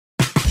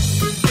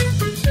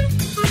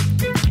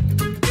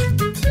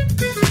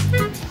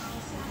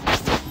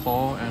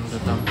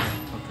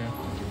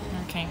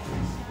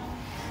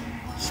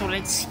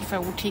might see if I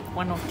would take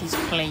one of these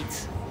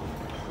plates.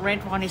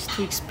 Red one is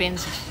too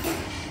expensive.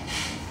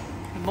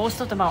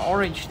 Most of them are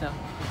orange though.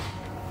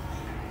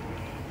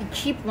 The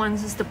cheap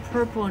ones is the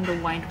purple and the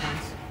white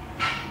ones.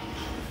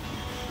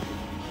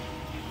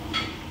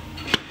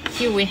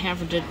 Here we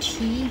have the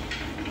tea.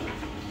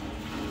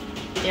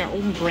 Their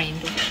own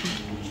brand of tea.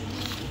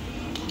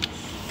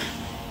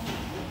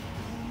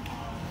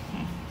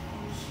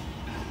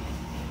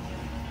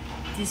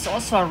 This is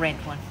also a red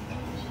one.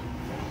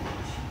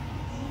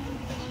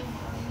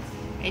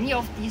 Any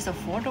of these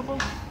affordable?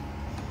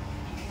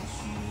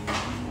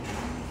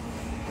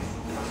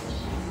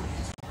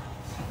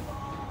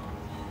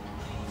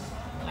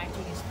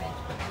 Lighting is bad.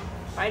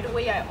 By the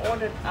way, I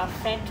ordered a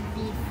fat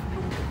beef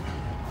noodle,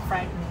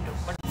 fried noodle,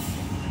 but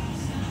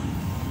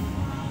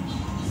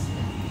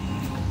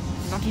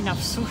not enough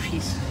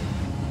sushis.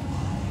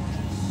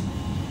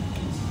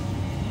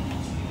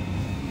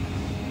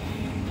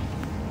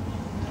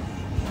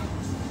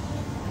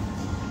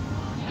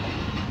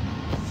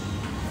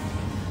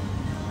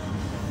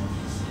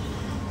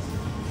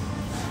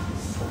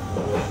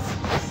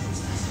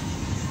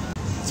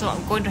 So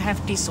I'm going to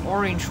have this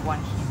orange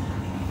one here.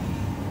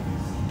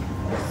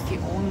 It's the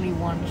only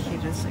one here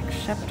that's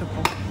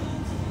acceptable.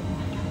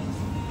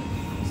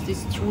 It's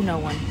this tuna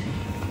one.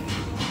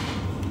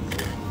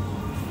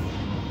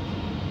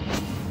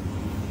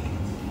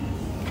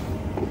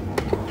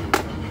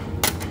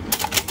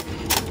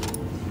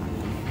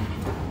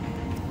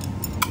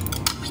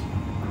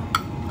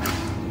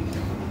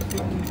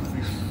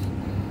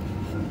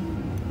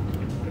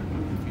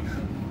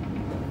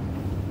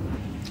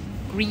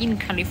 Green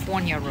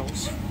California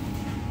rolls.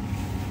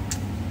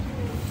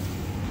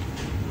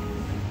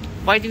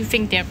 Why do you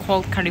think they're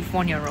called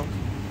California rolls?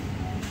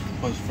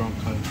 Because from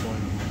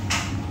California.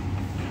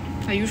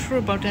 Are you sure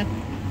about that?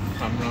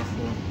 I'm not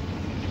sure.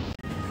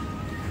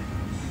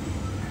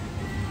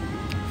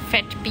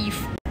 Fat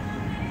beef.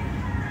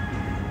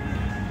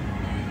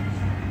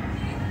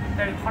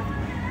 Very hot.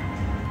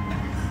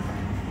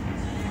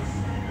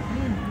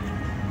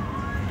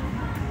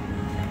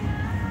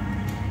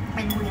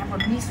 And we have a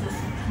miso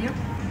soup here.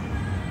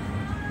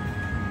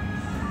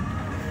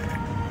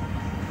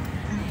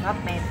 Not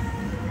bad.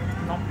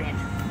 Not bad.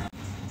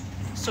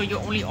 So you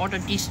only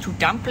ordered these two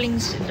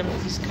dumplings and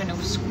these kind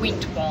of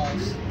sweet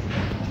balls.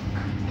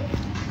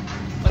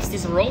 What's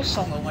this, roll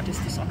song or what is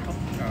this on top?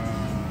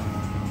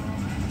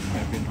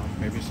 Maybe not.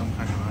 Maybe some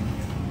kind of onion.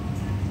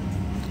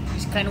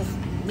 It's kind of,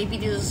 maybe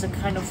this is a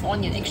kind of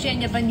onion. Actually, I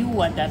never knew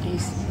what that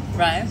is,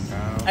 right?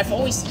 I've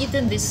always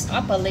eaten this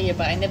upper layer,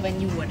 but I never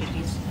knew what it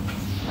is.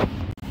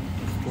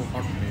 Too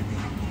hot, maybe.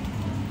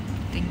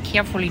 Then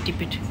carefully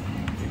dip it.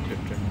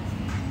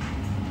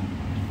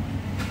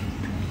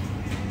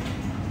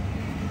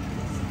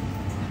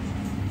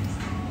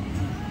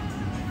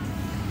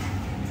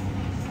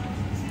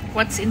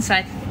 What's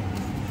inside?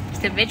 Is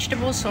there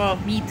vegetables or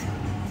meat?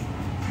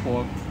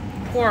 Pork.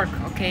 Pork,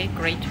 okay,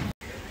 great.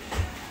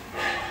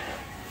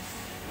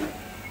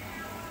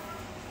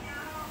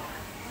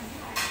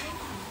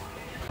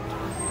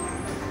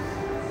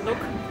 Look,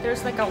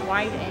 there's like a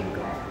wide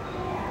angle.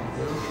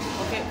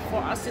 Okay,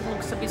 for us it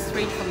looks a bit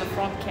straight from the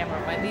front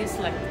camera, but it is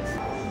like this.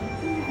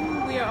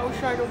 We are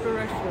outside of the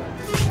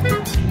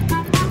restaurant.